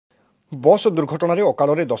बस दुर्घटन अकाल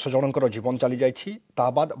 10 जनकर जीवन चली जाइछि ता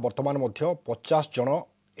बाद वर्तमान 50 जन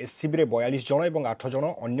एससीबी रे 42 जन और 8 जन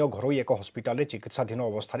अन्य घरोई एक हस्पिटाल चिकित्साधीन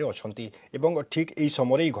अवस्था अच्छी ठीक यही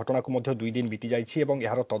समय घटना को 2 दिन बीती जाइछि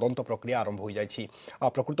यार तदंत प्रक्रिया आरंभ हो जाइछि।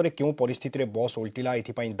 प्रकृत में क्यों परिस्थिति रे बस उल्टिला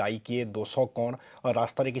एथिपाई दायी किए दोष कौन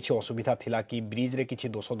रास्तार किसी असुविधा थिला कि ब्रिज रे किसी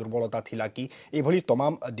दोष दुर्बलता थिला कि एभली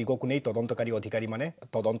तमाम दिग को नहीं तदंतकारी अधिकारी माने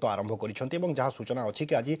तदंत आरंभ करिसेंति जहाँ सूचना अच्छी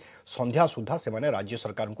कि आज संध्या सुधा से राज्य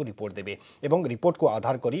सरकार को रिपोर्ट देवे एवं रिपोर्ट को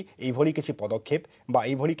आधार करी एभली किसी पदक्षेप बा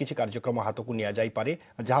एभली किसी कार्यक्रम हाथ को निया जाई पारे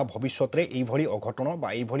जहाँ भविष्य में यही अघटन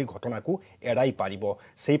बा एभली घटना को एड़ाई पारिबो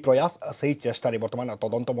से प्रयास से चेष्टा बर्तमान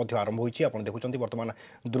तदंत आरंभ होइछि। आपण देखुछंती बर्तमान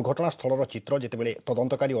दुर्घटना स्थलर चित्र जेतेबेले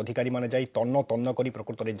तदंतकारी अधिकारी माने जाई तन्न तन्न करी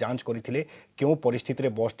प्रकृत में जांच करथिले क्यों परिस्थिति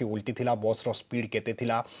में बस टी उल्टी थिला बस रो स्पीड केते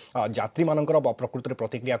थिला यात्री मानकर प्रकृत में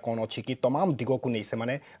प्रतिक्रिया कौन अछि कि तमाम दिग को नहीं से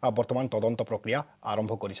माने बर्तमान तदंत प्रक्रिया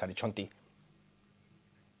आरंभ कर सारिछंती।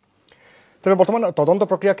 तेज बर्तमान तदंत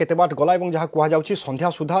प्रक्रिया केते बाट गला और जहाँ कहुच्छी संध्या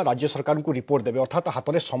सुधा राज्य सरकार को रिपोर्ट देवे अर्थात हाथ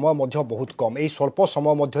में समय बहुत कम यही स्वल्प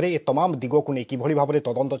समय मध्य तमाम दिग को नहीं किभली भाव में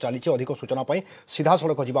तदंत चली अधिक सूचना सीधा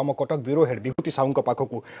सड़क जी कटक ब्यूरो हेड विभूति साहू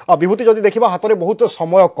पाखक विभूति जदि देखा हाथ में बहुत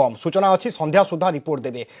समय कम सूचना अच्छी संध्या सुधा रिपोर्ट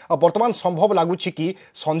देवे बर्तमान संभव लगुच कि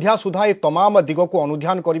संध्या सुधा ये तमाम दिग को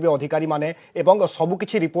अनुधान करेंगे अधिकारी माने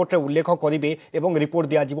सबुकिछि रिपोर्ट रे उल्लेख करेंगे रिपोर्ट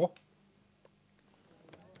दिज्व।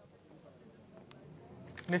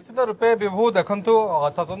 निश्चित रूपे विभू देखु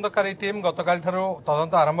तदंतकारी टीम गतकाल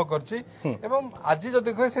तदंत आरंभ कर आज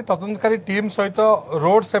जदि कहे से तदंतकारी टीम सहित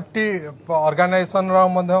रोड सेफ्टी ऑर्गेनाइजेशन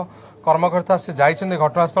कर्मकर्ता से जाइछन्ते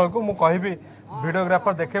घटनास्थल को मु कहबी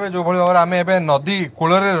वीडियोग्राफर देखेबे जो भली भाव आम एवं नदी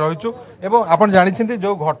कूल रहीचु एवं आपन जानिछन्ते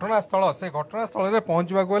जो घटनास्थल से घटनास्थल में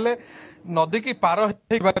पहुँचवा गले नदी की पार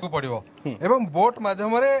होइबाकू पड़िबो एवं बोट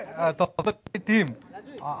माध्यम तदंतकारी टीम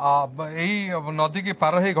यही नदी की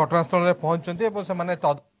पार ही घटनास्थल में पहुंचती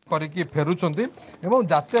करके फेरुंट एवं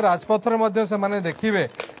जातीय राजपथर से देखिए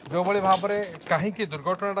जो भाई भाव में कहीं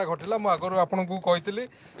दुर्घटना घटला मुझे आगु आपन को कही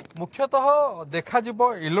मुख्यतः देखा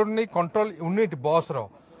इलेक्ट्रोनिक कंट्रोल यूनिट बस रो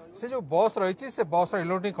से जो बस रही से बस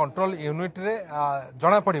इलेक्ट्रोनिक कंट्रोल यूनिट रे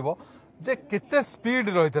जना पड़ो जे केते स्पीड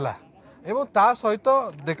रही एवं ता सहित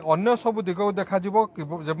अन्य सब दिग को देखा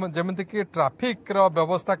जमीक कि ट्राफिक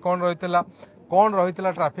व्यवस्था कौन रही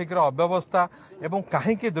ट्राफिक अव्यवस्था एवं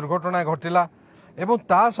कहीं दुर्घटना घटला एवं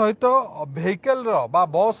ता सहित वेहिकल बा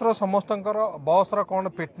बस समस्त बस कौन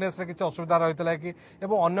फिटनेस रे किसी असुविधा रही कि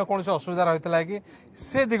एवं अन्य कौन असुविधा रही कि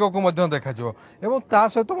से दिग को देखा एवं ता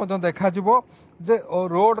सहित देखा जे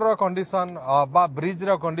रोड रो कंडीशन बा ब्रिज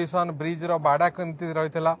रो कंडीशन ब्रिज रो बाड़ा केमती रही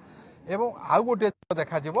एवं आउ गोटे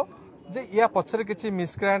देखा जे या पछरे किसी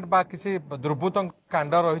मिसक्रांट बा किसी दुर्बृत्त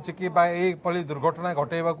कांड रही कि बा ए पली दुर्घटना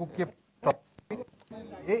घटेबा को किए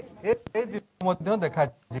देखा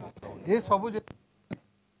ये सब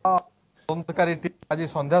तदंतकारी टीम आज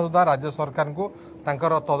संध्या सुधा राज्य सरकार को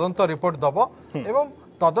तांकर तदंत रिपोर्ट दब एवं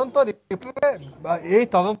तदंत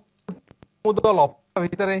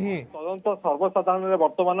भितर ही तदंत सर्वसाधारण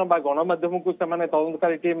वर्तमान गणमाध्यम को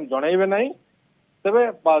तदंतकारी टीम जनइबे नहीं तेबे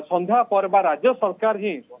संध्या पर राज्य सरकार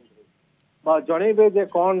ही जनइबे जे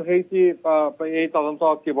कौन है तदंत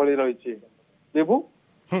किभली रही देबू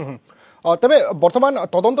तेरे बर्तमान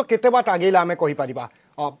तदंत केते बाट आगेला आमे कहि परिबा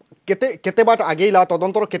केते बाट आगेला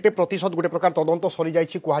तदंतर केते प्रतिशत गोटे प्रकार तदंत सरी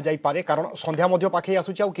जाइछि कुहा जाई पारे कारण संध्या मध्य पाखे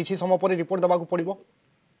आसुछि आ किछि समय पर रिपोर्ट देबाकू पड़िबो।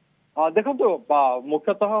 देखो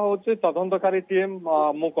मुख्यतः होछि तदंतकारी टीम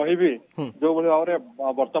मु कहबी जो भली भाव रे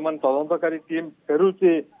वर्तमान तदंतकारी टीम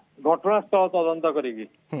फेरुछि घटनास्थल तदंत करिकी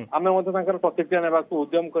आमे मते तांकर प्रतिक्रिया नेबाकू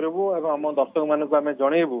उद्यम करबो एवं हम दर्शक मानकू आमे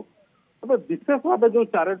जणैबू तबे विशेष भाव जो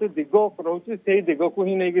 4टी दिग रही से दिग को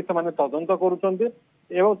ही नहीं से तदंत करुँच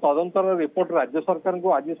एवं तदंतर रिपोर्ट राज्य सरकार को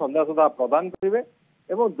आज संध्या सुधा प्रदान करेंगे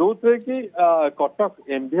जो थे कि कटक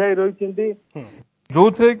एमवीआई रही जो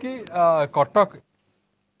थे कि कटक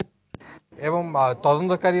एवं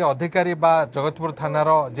तदंतकारी अधिकारी बा जगतपुर थानार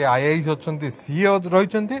जे आईआई अच्छा सी रही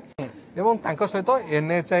सहित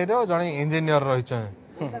एनएचआई जड़े इंजीनियर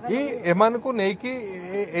रही एमान को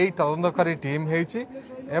लेकिन तदंतकारी टीम है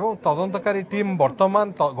एवं तदंतकारी टीम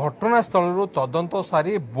वर्तमान घटनास्थल तदंत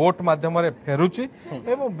सारी बोट माध्यम फेरुची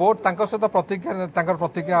एवं बोट सहित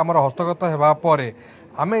प्रतिक्रिया आमर हस्तगत होगा पर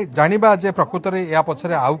आम जाना जे प्रकृत में या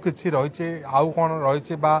पछरे आउ किछि रही आउ कौन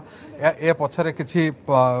रही ए पछरे किछि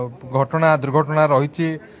घटना दुर्घटना रही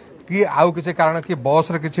कि आउ किसी कारण कि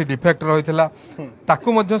बस रे किसी डिफेक्ट रहितला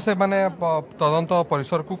ताकू मध्य से माने तदंत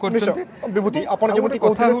परिसर को करछन्ती। विभूति आपण जेमति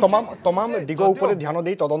कहथिले तमाम दिग ऊपर ध्यान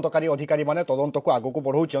देई तदंतकारी अधिकारी माने तदंत को आगो को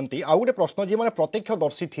बढ़ौचंती। आ गोटे प्रश्न जे माने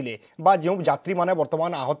प्रत्यक्षदर्शी थिले बा जे यात्री माने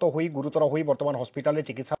वर्तमान आहत होई गुरुतर होई वर्तमान हॉस्पिटल रे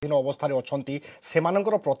चिकित्साधीन अवस्था रे अछंती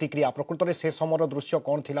सेमानकर प्रतिक्रिया प्रकृत रे से समर दृश्य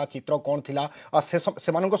कोन थिला चित्र कोन थिला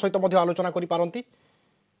सेमानक सहित मध्ये आलोचना करि पारंती।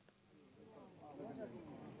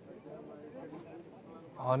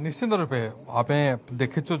 निश्चित रूपे आमे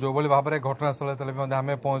देखिछु जो बली भाबरे घटनास्थल तले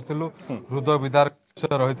आमे पहुंचथिलु हृदय विदार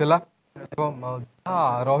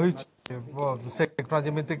रही से घटना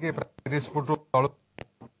जमीती कि 30 फुट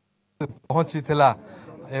पहुंची थिला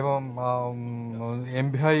एवं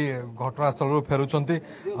एमवीआई घटनास्थल फेरुचंती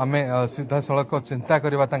आमे सीधा सड़क चिंता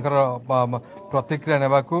करबा तांकर प्रतिक्रिया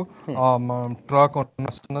नेबाकू ट्रक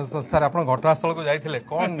सर आपण घटनास्थल को जाइथिले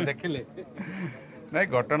कोन देखिले नहीं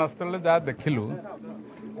घटनास्थल जहाँ देखिलु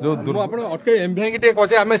जो अटके एमवीआई के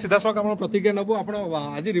कहे आम सीधा सड़क आप प्रतिक्रिया नबू आप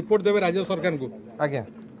आज रिपोर्ट देवे राज्य सरकार को आज्ञा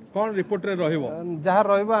कौन रिपोर्ट रे रहिबो जहाँ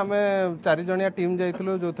रहिबो आमे 4 जणिया टीम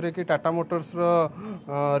जाइथिलु जोथरे कि टाटा मोटर्स रो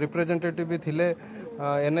रिप्रेजेंटेटिव भी थिले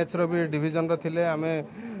एनएच रो भी डिवीजन रो थिले आमे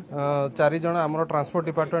 4 जण हमरो ट्रांसपोर्ट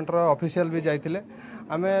डिपार्टमेंट रो ऑफिशियल भी जाइथिले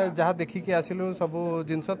आमे जहाँ देखिकी आसिलु सब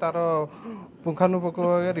जिनस तार पुंखानुपुंख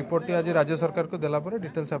रिपोर्ट आज राज्य सरकार को देला पर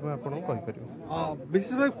डिटेल्स आप कहि परिबो।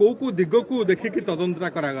 विशेष भाई को दिग को देखिकी तदंतरा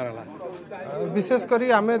करा गला विशेष करी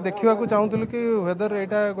आमे देखिवा को चाहूतलु कि वेदर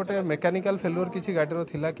एटा गोटे मेकानिकल फेल्युअर किछि गाडी रो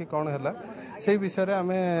थिला कि कोन हैला सेही विषय रे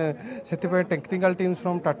आमे सेति पे टेक्निकल टीम्स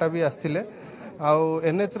फ्रॉम टाटा भी आस्थिले आउ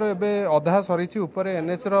एनएच रो एबे अधा सरीची ऊपर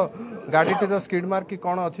एनएच रो गाडीटी रो स्किड मार्क कि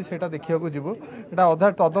कोन अछि सेटा देखिया को जिवो एटा अधा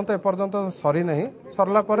तदंत ए पर्यंत सरी नहीं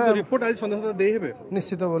सरला पर रिपोर्ट आज संध्या दे हेबे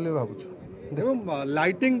निश्चित बोली भाबुछु। देखो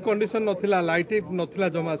लाइटिंग कंडीशन नथिला लाइट नथिला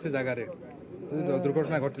जमा से जगह रे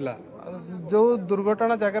दुर्घटना घटिला जो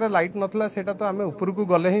दुर्घटना जगह लाइट नथिला सेटा तो आमे ऊपर को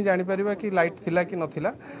गले ही जानि परिबा कि लाइट थिला कि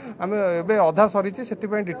नथिला आमे एबे अधा सरीची सेति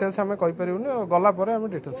पय डिटेल्स आमे कहि परिबुनी गला परे आमे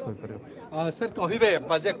डिटेल्स कहि परिबु। सर कहिबे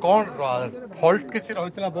बाजे कोन फॉल्ट किछि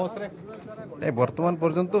रहितला बस रे नहीं बर्तमान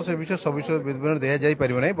पर्यंत से विषय सब विषय विवरण दिया जाई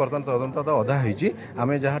परिबो नहीं बर्तमान तदंत तो अधा होईची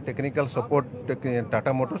आमे जहाँ टेक्निकल सपोर्ट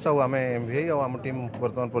टाटा मोटर्स आउ आमे एमवीआई आउ आम टीम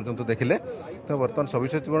बर्तमान पर्यंत देखिले तो बर्तमान सब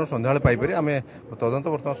विषय विवरण संध्या पाई पारे आमे तदंत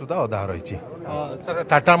बर्तमान सुधा अधा रही। सर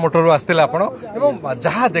टाटा मोटर आस्थिले आपण एवं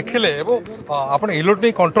जहाँ देखिले एवं आपण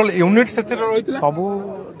इलेक्ट्रिक कंट्रोल यूनिट सेतिर रहितला सब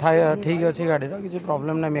ठीक अछि गाड़ी रो किछि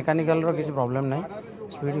प्रॉब्लम नै मेकानिकल रो किछि प्रॉब्लम नै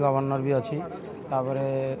स्पीड गवर्नर भी अछि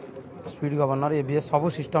तापरे स्पीड गवर्नर एबीएस सब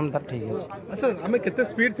सिस्टम तार ठीक अछि। अच्छा हमें केते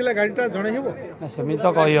स्पीड थिला गाड़ीटा जणे हेबो ना सेमि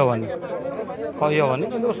तो कहि होबनी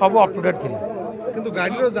किंतु सब अप टू डेट थिला किंतु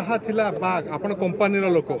गाड़ी रो जहाँ थिला बा आपण कंपनी रो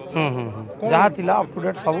लोक जहाँ थिला अप टू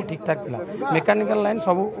डेट सब ठीक ठाक थिला मेकानिकल लाइन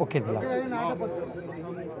सब ओके थिला।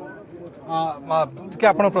 कि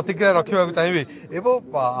आपण प्रतिक्रिया रखा चाहिए एवं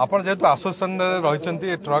आपण जेहेतु आसोसिएशन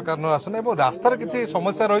रही ट्रक आसन एवं रास्तार किसी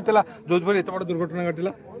समस्या रही जो एत बड़ दुर्घटना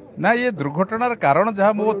घटिला ना ये दुर्घटनार कारण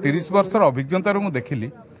जहाँ मो 30 वर्षर अभिज्ञतार मु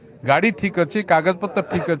देखिली गाड़ी ठीक अच्छी कागज पत्र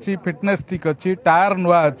ठीक अच्छी फिटनेस ठीक अच्छी टायर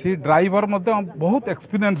नुआ अच्छी ड्राइवर बहुत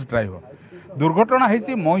एक्सपीरियंस ड्राइवर दुर्घटना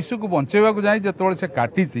होती महिषी को बंचेवा जाए जो से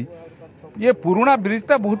काटी ये पुराणा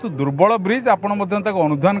ब्रिजटा बहुत दुर्बल ब्रिज आपण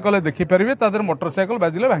अनुधान कले देखिपारे तादर मोटरसाइकेल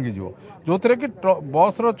बाजिले भांगी जो थे कि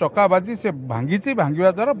बस रो चक्का बाजी से भांगी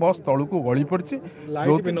भांगा द्वारा बस तलू को गली पड़ी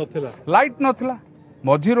लाइट नथिला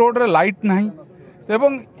मझी रोड रे लाइट नहीं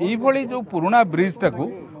एवं यही जो पुराणा ब्रिजटा को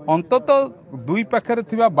अंतत दुई पाखे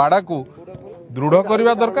थिबा बाड़ा को दृढ़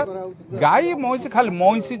करने दरकार गाई महिषी खाली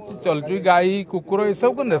महिषी चलुची गाई कुकुर ये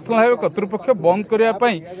सब को नेशनल हाईवे कर्तृपक्ष बंद करने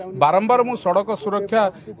बारंबार मु सड़क सुरक्षा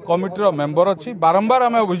कमिटीर मेंबर अच्छी बारंबार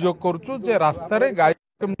आम अभियोग करुचु जे रास्ता गाई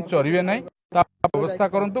चरवे ना व्यवस्था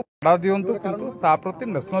करूँ भाड़ा दिंतु किंतु ता प्रति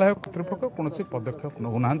नेशनल हाईवे कर्तृपक्ष कौन पदक्षेप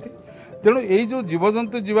नौना तेणु यही जो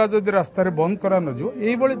जीवजंतु जीवा जदि रास्तार बंद करा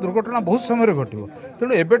नही दुर्घटना बहुत समय घटो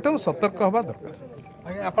तेणु एबेठू सतर्क हवा दरकार।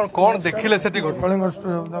 आपण कौन देखिले सेठी कलिंग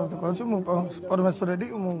कहूँ मुझे परमेश्वर रेड्डी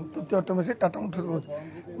तृतीय ऑटोमेटिक टाटा मोटर्स कहूँ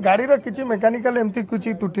गाड़ी किसी मेकानिकल एमती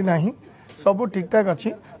किसी त्रुटि ना सब ठीक ठाक अच्छी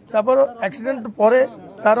एक्सीडेंट पर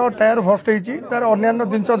तार टायर फस्ट होती तार अन्य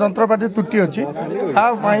जिन जंत्रपाति त्रुटि अच्छी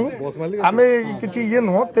आम कि ये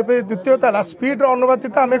नुह तेज द्वितीय तार स्पीड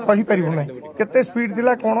अनुपातित आम कहीपर ना केते स्पीड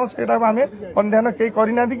थिला कौन से आम अन्धान कई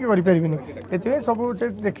करना कि करें सब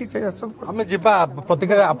देखी आम जा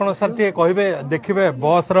प्रतिक्रिया आप सर टे कहे देखिए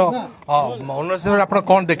बस रोनरशिप आप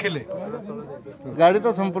कौन देखिले गाड़ी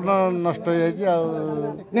तो संपूर्ण नष्ट हो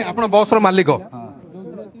जाए बस रो मालिक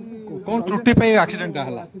कौन त्रुटि एक्सीडेंट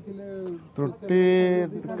है त्रुटि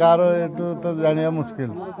कार एटू तो जानिया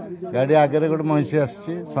मुस्किल गाड़ी आगे गोटे महिषी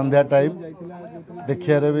आसी संध्या टाइम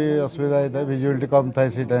देखिए भी असुविधा होता है विजुअलिटी कम था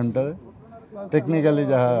सी टाइम टेक्निकली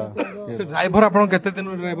जहाँ ड्राइवर आप केते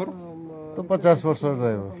दिन ड्राइवर तो 50 वर्ष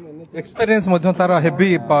ड्राइवर एक्सपीरियंस तार हेवी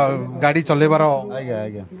गाड़ी चलेबार आज्ञा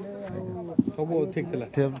आज्ञा सब ठीक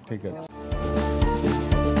ठीक है।